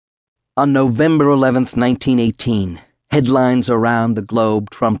On November 11th, 1918, headlines around the globe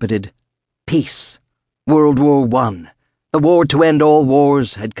trumpeted, "Peace. World War I. The war to end all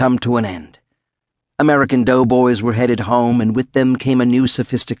wars had come to an end." American doughboys were headed home, and with them came a new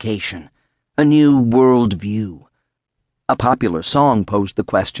sophistication, a new world view. A popular song posed the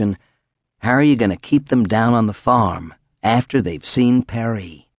question, how are you going to keep them down on the farm after they've seen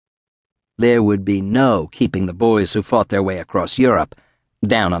Paris? There would be no keeping the boys who fought their way across Europe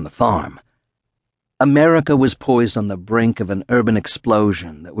down on the farm. America was poised on the brink of an urban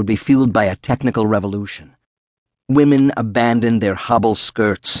explosion that would be fueled by a technical revolution. Women abandoned their hobble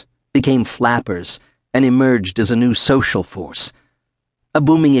skirts, became flappers, and emerged as a new social force. A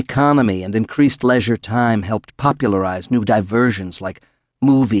booming economy and increased leisure time helped popularize new diversions like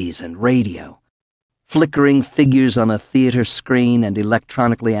movies and radio. Flickering figures on a theater screen and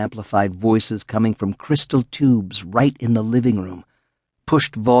electronically amplified voices coming from crystal tubes right in the living room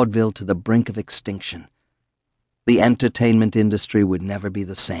pushed vaudeville to the brink of extinction. The entertainment industry would never be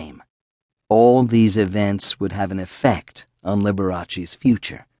the same. All these events would have an effect on Liberace's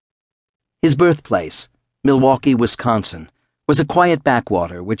future. His birthplace, Milwaukee, Wisconsin, was a quiet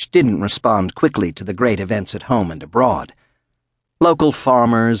backwater which didn't respond quickly to the great events at home and abroad. Local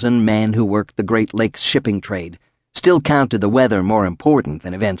farmers and men who worked the Great Lakes shipping trade still counted the weather more important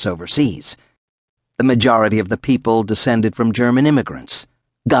than events overseas. The majority of the people descended from German immigrants,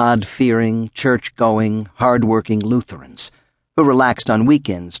 God-fearing, church-going, hard-working Lutherans, who relaxed on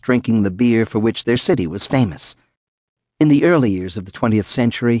weekends drinking the beer for which their city was famous. In the early years of the 20th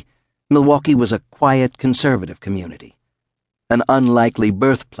century, Milwaukee was a quiet, conservative community, an unlikely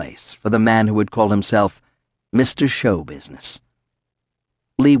birthplace for the man who would call himself Mr. Show Business.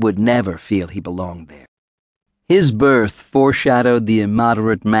 Lee would never feel he belonged there. His birth foreshadowed the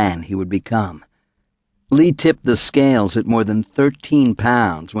immoderate man he would become. Lee tipped the scales at more than 13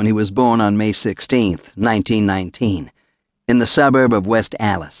 pounds when he was born on May 16, 1919, in the suburb of West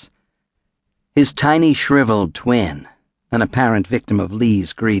Allis. His tiny shriveled twin, an apparent victim of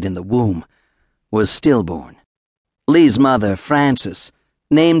Lee's greed in the womb, was stillborn. Lee's mother, Frances,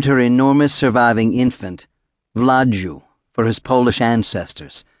 named her enormous surviving infant Vladziu for his Polish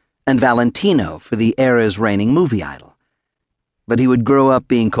ancestors, and Valentino for the era's reigning movie idol. But he would grow up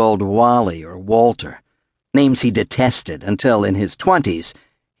being called Wally or Walter, names he detested until, in his 20s,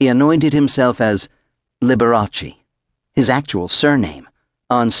 he anointed himself as Liberace, his actual surname,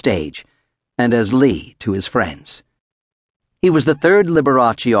 on stage, and as Lee to his friends. He was the third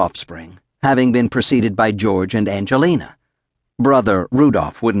Liberace offspring, having been preceded by George and Angelina. Brother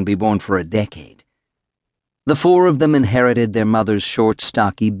Rudolph wouldn't be born for a decade. The four of them inherited their mother's short,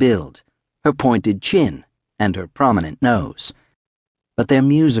 stocky build, her pointed chin, and her prominent nose. But their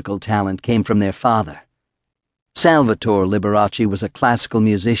musical talent came from their father. Salvatore Liberace was a classical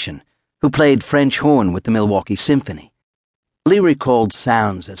musician who played French horn with the Milwaukee Symphony. Lee recalled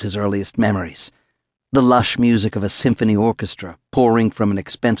sounds as his earliest memories, the lush music of a symphony orchestra pouring from an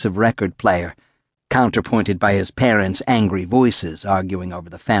expensive record player, counterpointed by his parents' angry voices arguing over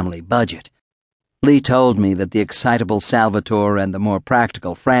the family budget. Lee told me that the excitable Salvatore and the more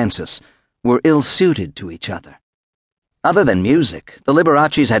practical Frances were ill-suited to each other. Other than music, the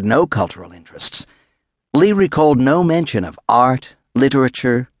Liberaces had no cultural interests. Lee recalled no mention of art,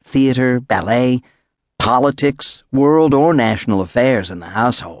 literature, theater, ballet, politics, world or national affairs in the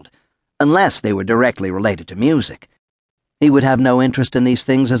household, unless they were directly related to music. He would have no interest in these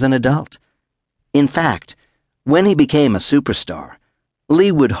things as an adult. In fact, when he became a superstar,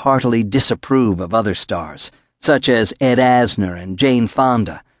 Lee would heartily disapprove of other stars, such as Ed Asner and Jane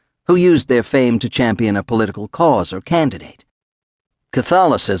Fonda, who used their fame to champion a political cause or candidate.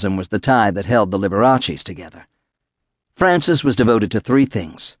 Catholicism was the tie that held the Liberaces together. Frances was devoted to three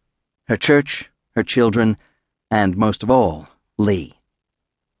things: her church, her children, and, most of all, Lee.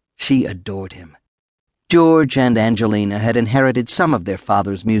 She adored him. George and Angelina had inherited some of their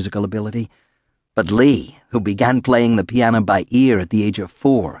father's musical ability, but Lee, who began playing the piano by ear at the age of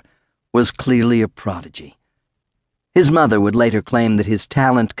 4, was clearly a prodigy. His mother would later claim that his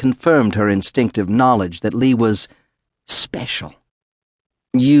talent confirmed her instinctive knowledge that Lee was special.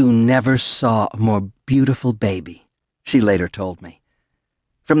 "You never saw a more beautiful baby," she later told me.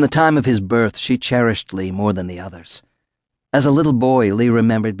 From the time of his birth, she cherished Lee more than the others. As a little boy, Lee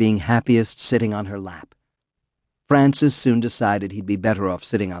remembered being happiest sitting on her lap. Frances soon decided he'd be better off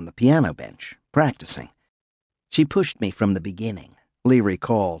sitting on the piano bench, practicing. "She pushed me from the beginning," Lee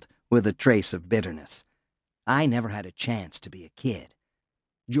recalled, with a trace of bitterness. "I never had a chance to be a kid.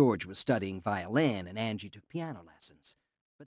 George was studying violin and Angie took piano lessons.